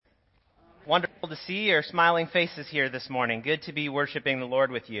Wonderful to see your smiling faces here this morning. Good to be worshiping the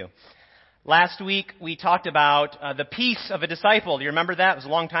Lord with you. Last week, we talked about the peace of a disciple. Do you remember that? It was a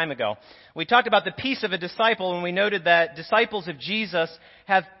long time ago. We talked about the peace of a disciple, and we noted that disciples of Jesus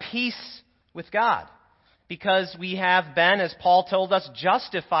have peace with God because we have been, as Paul told us,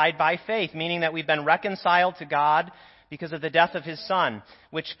 justified by faith, meaning that we've been reconciled to God because of the death of His Son,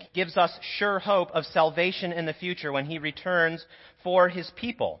 which gives us sure hope of salvation in the future when He returns for His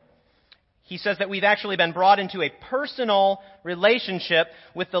people. He says that we've actually been brought into a personal relationship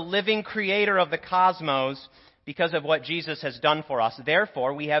with the living creator of the cosmos because of what Jesus has done for us.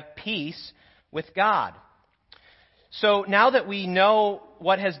 Therefore, we have peace with God. So now that we know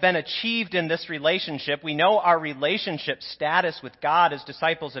what has been achieved in this relationship, we know our relationship status with God as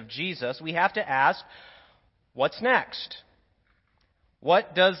disciples of Jesus, we have to ask, what's next?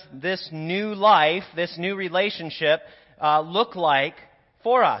 What does this new life, this new relationship look like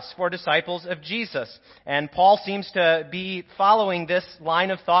for us, for disciples of Jesus? And Paul seems to be following this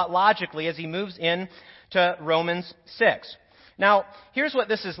line of thought logically as he moves in to Romans 6. Now, here's what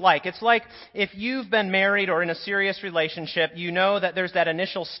this is like. It's like if you've been married or in a serious relationship, you know that there's that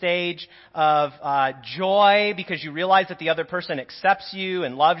initial stage of joy because you realize that the other person accepts you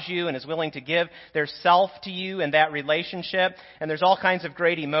and loves you and is willing to give their self to you in that relationship. And there's all kinds of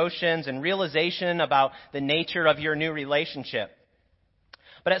great emotions and realization about the nature of your new relationship.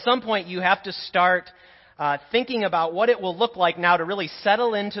 But at some point, you have to start thinking about what it will look like now to really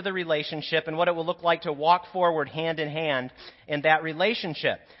settle into the relationship and what it will look like to walk forward hand in hand in that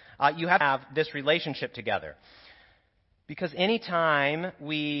relationship. You have to have this relationship together. Because anytime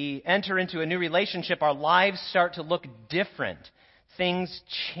we enter into a new relationship, our lives start to look different. Things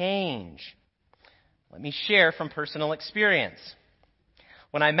change. Let me share from personal experience.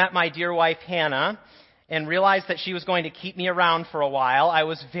 When I met my dear wife, Hannah, and realized that she was going to keep me around for a while, I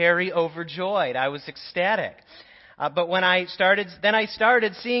was very overjoyed. I was ecstatic. But when I started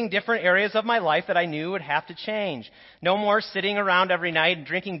seeing different areas of my life that I knew would have to change. No more sitting around every night and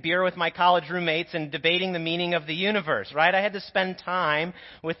drinking beer with my college roommates and debating the meaning of the universe, right? I had to spend time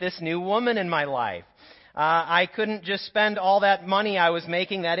with this new woman in my life. I couldn't just spend all that money I was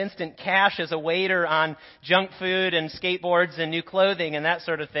making, that instant cash as a waiter on junk food and skateboards and new clothing and that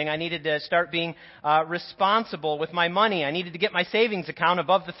sort of thing. I needed to start being responsible with my money. I needed to get my savings account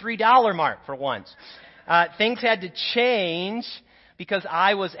above the $3 mark for once. Things had to change because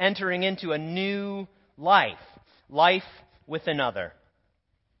I was entering into a new life with another.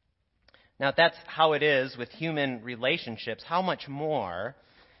 Now, if that's how it is with human relationships, how much more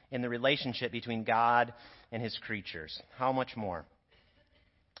in the relationship between God and His creatures? How much more?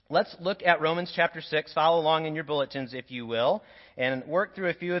 Let's look at Romans chapter 6. Follow along in your bulletins, if you will, and work through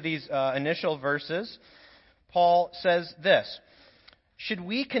a few of these initial verses. Paul says this: should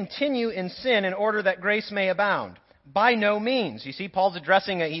we continue in sin in order that grace may abound? By no means. You see, Paul's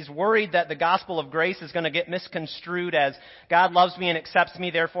addressing it. He's worried that the gospel of grace is going to get misconstrued as God loves me and accepts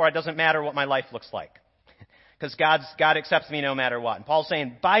me, therefore it doesn't matter what my life looks like. Because God accepts me no matter what. And Paul's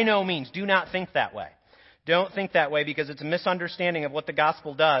saying, by no means, do not think that way. Don't think that way because it's a misunderstanding of what the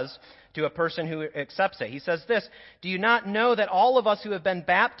gospel does to a person who accepts it. He says this: do you not know that all of us who have been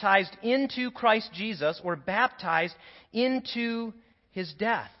baptized into Christ Jesus were baptized into His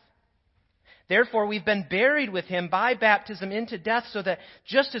death? Therefore, we've been buried with Him by baptism into death, so that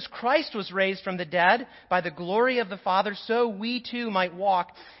just as Christ was raised from the dead by the glory of the Father, so we too might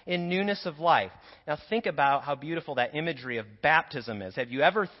walk in newness of life. Now think about how beautiful that imagery of baptism is. Have you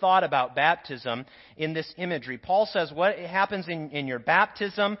ever thought about baptism in this imagery? Paul says what happens in your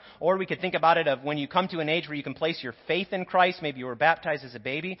baptism, or we could think about it of when you come to an age where you can place your faith in Christ. Maybe you were baptized as a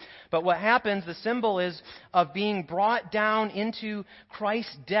baby. But what happens, the symbol is of being brought down into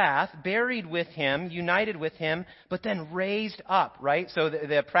Christ's death, buried with Him, united with Him, but then raised up, right? So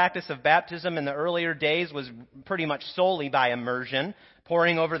the practice of baptism in the earlier days was pretty much solely by immersion.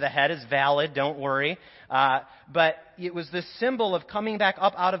 Pouring over the head is valid, don't worry. But it was this symbol of coming back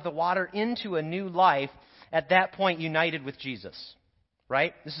up out of the water into a new life, at that point united with Jesus,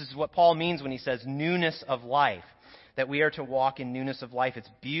 right? This is what Paul means when he says newness of life, that we are to walk in newness of life. It's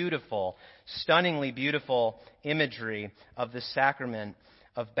beautiful, stunningly beautiful imagery of the sacrament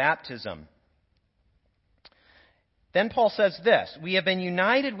of baptism. Then Paul says this: we have been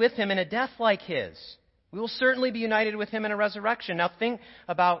united with Him in a death like His. We will certainly be united with Him in a resurrection. Now think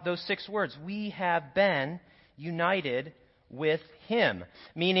about those 6 words. We have been united with Him.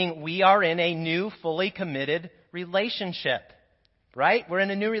 Meaning we are in a new, fully committed relationship. right? We're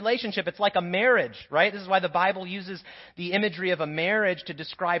in a new relationship. It's like a marriage, right? This is why the Bible uses the imagery of a marriage to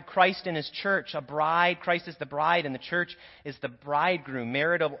describe Christ and his church. A bride, Christ is the bride, and the church is the bridegroom,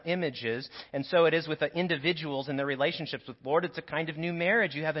 marital images. And so it is with the individuals and their relationships with the Lord. It's a kind of new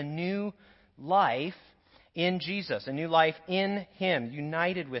marriage. You have a new life in Jesus, a new life in him,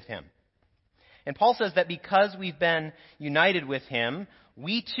 united with him. And Paul says that because we've been united with him,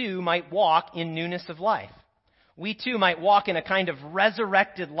 we too might walk in newness of life. We too might walk in a kind of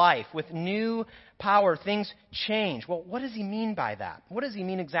resurrected life with new power. Things change. Well, what does he mean by that? What does he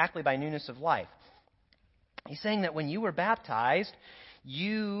mean exactly by newness of life? He's saying that when you were baptized,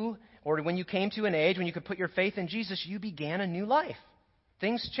 or when you came to an age when you could put your faith in Jesus, you began a new life.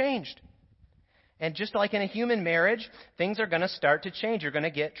 Things changed. And just like in a human marriage, things are going to start to change. You're going to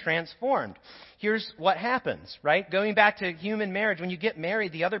get transformed. Here's what happens, right? Going back to human marriage, when you get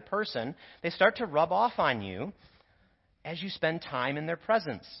married, the other person, they start to rub off on you as you spend time in their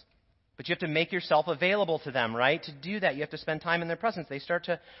presence. But you have to make yourself available to them, right? To do that, you have to spend time in their presence. They start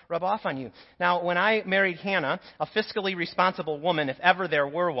to rub off on you. Now, when I married Hannah, a fiscally responsible woman, if ever there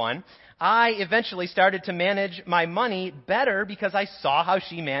were one, I eventually started to manage my money better because I saw how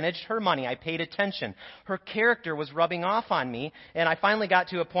she managed her money. I paid attention. Her character was rubbing off on me, and I finally got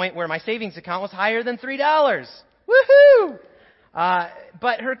to a point where my savings account was higher than $3. Woohoo!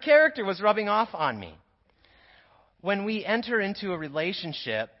 But her character was rubbing off on me. When we enter into a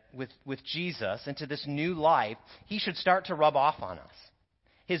relationship with Jesus, into this new life, he should start to rub off on us.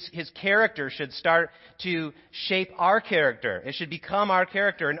 His character should start to shape our character. It should become our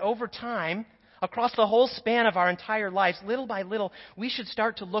character. And over time, across the whole span of our entire lives, little by little, we should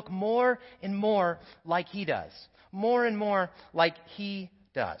start to look more and more like he does. More and more like he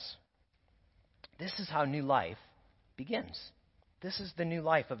does. This is how new life begins. This is the new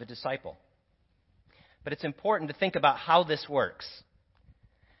life of a disciple. But it's important to think about how this works.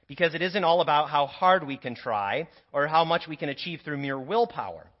 Because it isn't all about how hard we can try or how much we can achieve through mere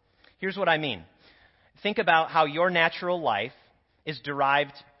willpower. Here's what I mean. Think about how your natural life is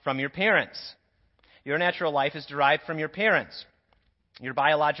derived from your parents. Your natural life is derived from your parents, your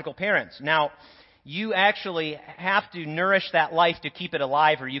biological parents. Now, you actually have to nourish that life to keep it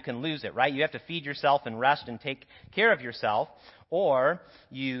alive or you can lose it, right? You have to feed yourself and rest and take care of yourself or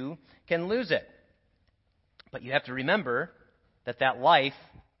you can lose it. But you have to remember that life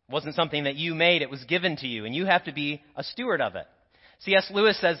wasn't something that you made. It was given to you, and you have to be a steward of it. C.S.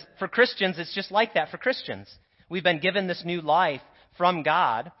 Lewis says, for Christians, it's just like that for Christians. We've been given this new life from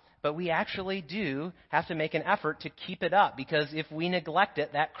God, but we actually do have to make an effort to keep it up, because if we neglect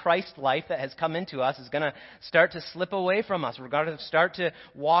it, that Christ life that has come into us is going to start to slip away from us. We're going to start to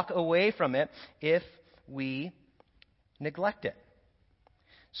walk away from it if we neglect it.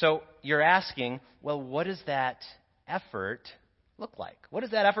 So you're asking, well, what does that effort look like? What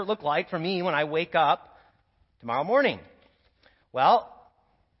does that effort look like for me when I wake up tomorrow morning? Well,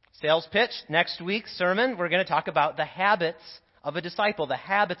 sales pitch, next week's sermon, we're going to talk about the habits of a disciple, the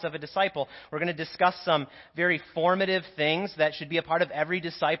habits of a disciple. We're going to discuss some very formative things that should be a part of every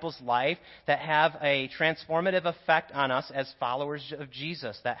disciple's life that have a transformative effect on us as followers of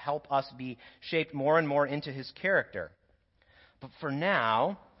Jesus, that help us be shaped more and more into his character. But for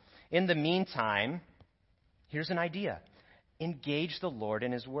now, in the meantime, here's an idea. Engage the Lord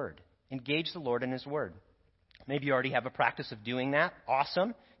in his word. Engage the Lord in his word. Maybe you already have a practice of doing that.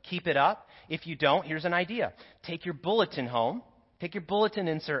 Awesome. Keep it up. If you don't, here's an idea. Take your bulletin home. Take your bulletin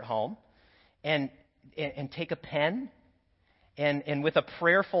insert home and take a pen and with a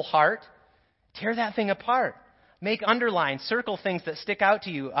prayerful heart, tear that thing apart. Make underlines, circle things that stick out to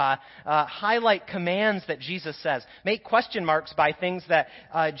you. Highlight commands that Jesus says. Make question marks by things that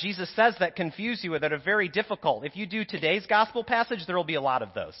Jesus says that confuse you or that are very difficult. If you do today's gospel passage, there will be a lot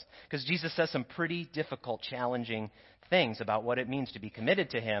of those. Because Jesus says some pretty difficult, challenging things about what it means to be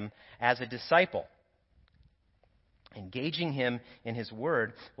committed to him as a disciple. Engaging him in his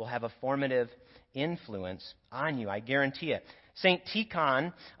word will have a formative influence on you. I guarantee it. St.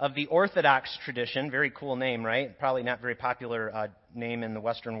 Tikhon of the Orthodox tradition, very cool name, right? Probably not very popular name in the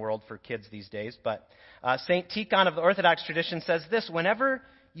Western world for kids these days, but St. Tikhon of the Orthodox tradition says this: whenever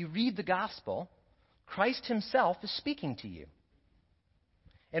you read the gospel, Christ himself is speaking to you.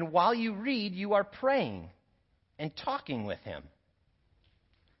 And while you read, you are praying and talking with him.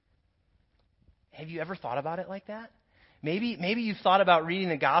 Have you ever thought about it like that? Maybe you've thought about reading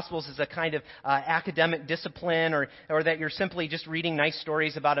the Gospels as a kind of academic discipline or that you're simply just reading nice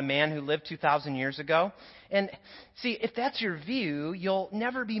stories about a man who lived 2,000 years ago. And see, if that's your view, you'll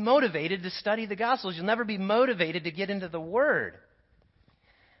never be motivated to study the Gospels. You'll never be motivated to get into the Word.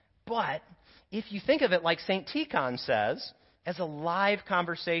 But if you think of it like St. Tikhon says, as a live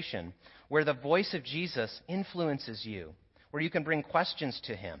conversation where the voice of Jesus influences you, where you can bring questions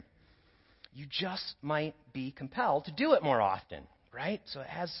to him, you just might be compelled to do it more often, right? So it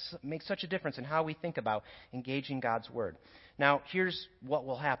makes such a difference in how we think about engaging God's word. Now, here's what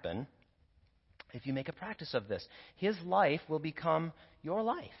will happen if you make a practice of this. His life will become your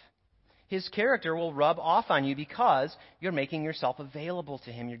life. His character will rub off on you because you're making yourself available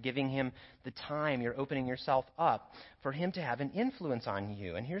to him. You're giving him the time. You're opening yourself up for him to have an influence on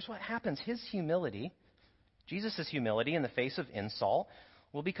you. And here's what happens. His humility, Jesus' humility in the face of insult,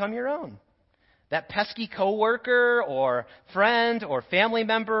 will become your own. That pesky coworker or friend or family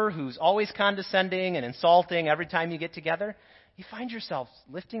member who's always condescending and insulting every time you get together, you find yourself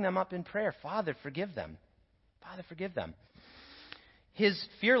lifting them up in prayer. Father, forgive them. Father, forgive them. His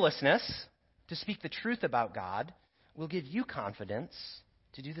fearlessness to speak the truth about God will give you confidence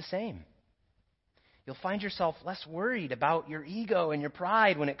to do the same. You'll find yourself less worried about your ego and your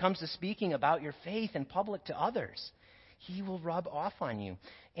pride when it comes to speaking about your faith in public to others. He will rub off on you.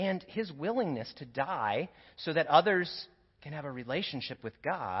 And his willingness to die so that others can have a relationship with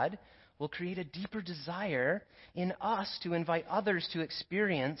God will create a deeper desire in us to invite others to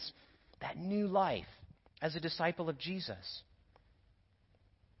experience that new life as a disciple of Jesus.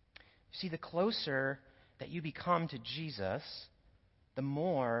 You see, the closer that you become to Jesus, the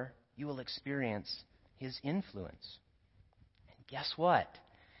more you will experience his influence. And guess what?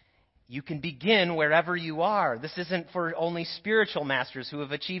 You can begin wherever you are. This isn't for only spiritual masters who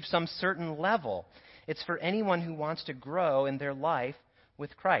have achieved some certain level. It's for anyone who wants to grow in their life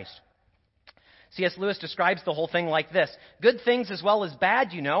with Christ. C.S. Lewis describes the whole thing like this. Good things as well as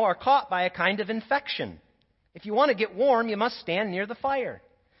bad, are caught by a kind of infection. If you want to get warm, you must stand near the fire.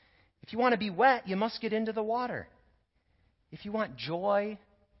 If you want to be wet, you must get into the water. If you want joy,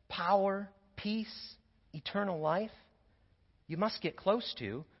 power, peace, eternal life, you must get close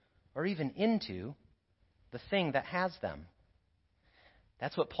to or even into the thing that has them.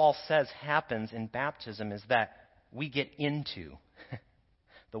 That's what Paul says happens in baptism, is that we get into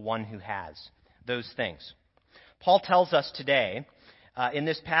the one who has those things. Paul tells us today, in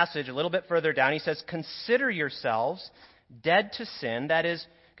this passage a little bit further down, he says, consider yourselves dead to sin. That is,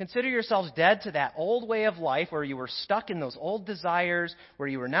 consider yourselves dead to that old way of life where you were stuck in those old desires, where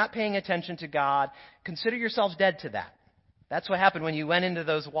you were not paying attention to God. Consider yourselves dead to that. That's what happened when you went into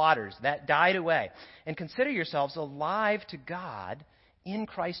those waters. That died away. And consider yourselves alive to God in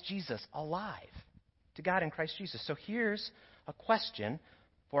Christ Jesus. Alive to God in Christ Jesus. So here's a question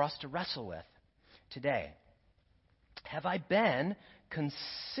for us to wrestle with today. Have I been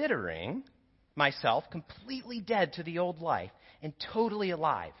considering myself completely dead to the old life and totally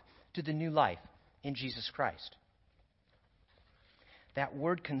alive to the new life in Jesus Christ? That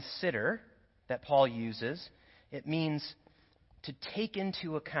word consider that Paul uses, it means to take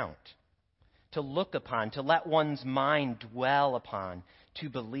into account, to look upon, to let one's mind dwell upon, to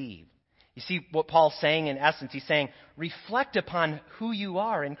believe. You see what Paul's saying in essence? He's saying, reflect upon who you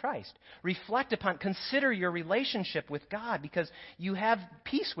are in Christ. Consider your relationship with God, because you have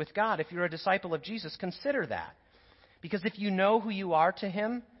peace with God if you're a disciple of Jesus. Consider that. Because if you know who you are to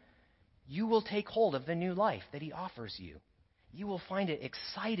him, you will take hold of the new life that he offers you. You will find it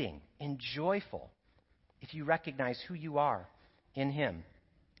exciting and joyful if you recognize who you are in him.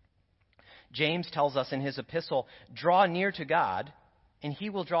 James tells us in his epistle, draw near to God, and he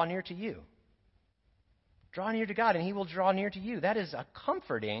will draw near to you. Draw near to God, and he will draw near to you. That is a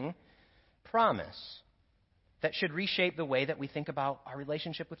comforting promise that should reshape the way that we think about our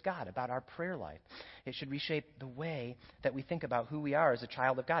relationship with God, about our prayer life. It should reshape the way that we think about who we are as a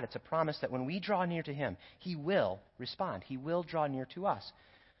child of God. It's a promise that when we draw near to him, he will respond. He will draw near to us.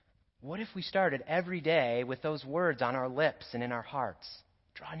 What if we started every day with those words on our lips and in our hearts?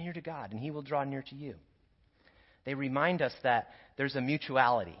 Draw near to God, and he will draw near to you. They remind us that there's a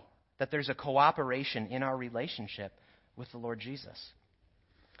mutuality, that there's a cooperation in our relationship with the Lord Jesus.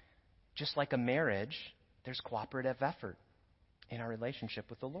 Just like a marriage, there's cooperative effort in our relationship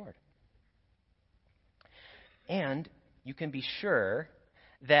with the Lord. And you can be sure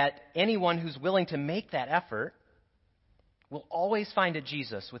that anyone who's willing to make that effort will always find a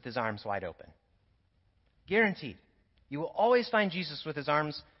Jesus with his arms wide open. Guaranteed. You will always find Jesus with his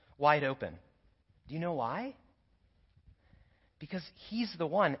arms wide open. Do you know why? Because he's the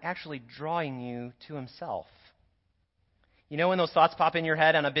one actually drawing you to himself. You know when those thoughts pop in your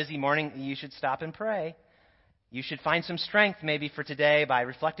head on a busy morning, you should stop and pray. You should find some strength maybe for today by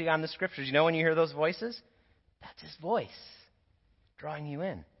reflecting on the scriptures. You know when you hear those voices? That's his voice drawing you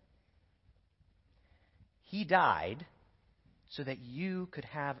in. He died so that you could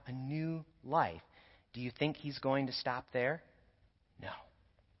have a new life. Do you think he's going to stop there? No.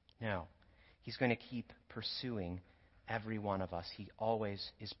 No. He's going to keep pursuing every one of us. He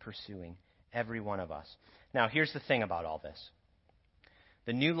always is pursuing every one of us. Now, here's the thing about all this.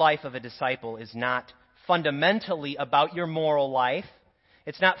 The new life of a disciple is not fundamentally about your moral life.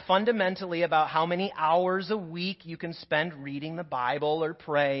 It's not fundamentally about how many hours a week you can spend reading the Bible or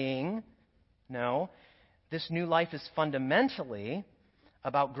praying. No. This new life is fundamentally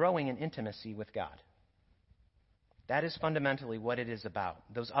about growing in intimacy with God. That is fundamentally what it is about.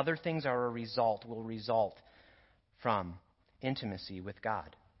 Those other things are will result from intimacy with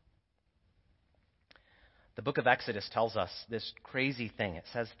God. The book of Exodus tells us this crazy thing. It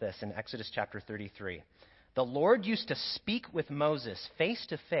says this in Exodus chapter 33. The Lord used to speak with Moses face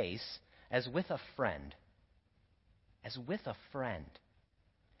to face as with a friend. As with a friend.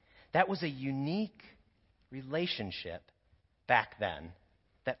 That was a unique relationship back then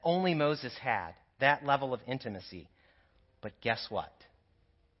that only Moses had, that level of intimacy. But guess what?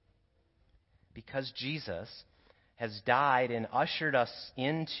 Because Jesus has died and ushered us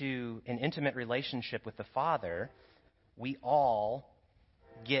into an intimate relationship with the Father, we all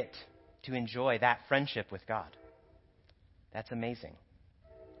get to enjoy that friendship with God. That's amazing.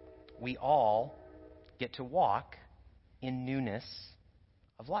 We all get to walk in newness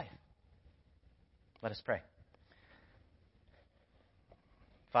of life. Let us pray.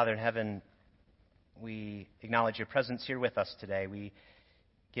 Father in heaven, we acknowledge your presence here with us today. We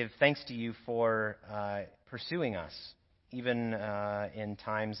give thanks to you for pursuing us, even in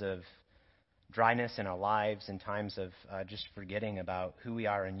times of dryness in our lives, in times of just forgetting about who we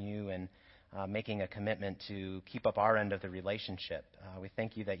are in you and making a commitment to keep up our end of the relationship. We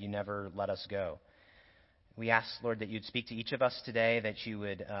thank you that you never let us go. We ask, Lord, that you'd speak to each of us today, that you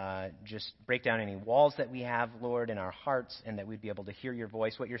would just break down any walls that we have, Lord, in our hearts, and that we'd be able to hear your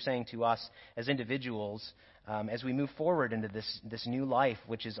voice, what you're saying to us as individuals as we move forward into this new life,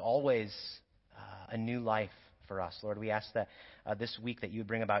 which is always a new life for us. Lord, we ask that this week that you would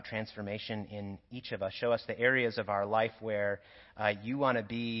bring about transformation in each of us. Show us the areas of our life where you want to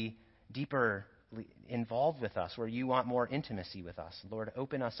be deeper involved with us, where you want more intimacy with us. Lord,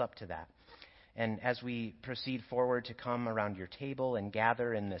 open us up to that. And as we proceed forward to come around your table and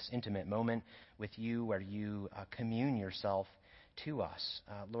gather in this intimate moment with you where you commune yourself to us,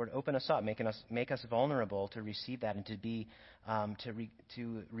 Lord, open us up, make us vulnerable to receive that and to be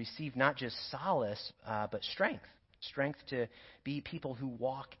to receive not just solace but strength to be people who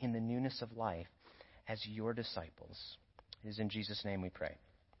walk in the newness of life as your disciples. It is in Jesus' name we pray.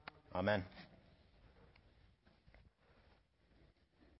 Amen.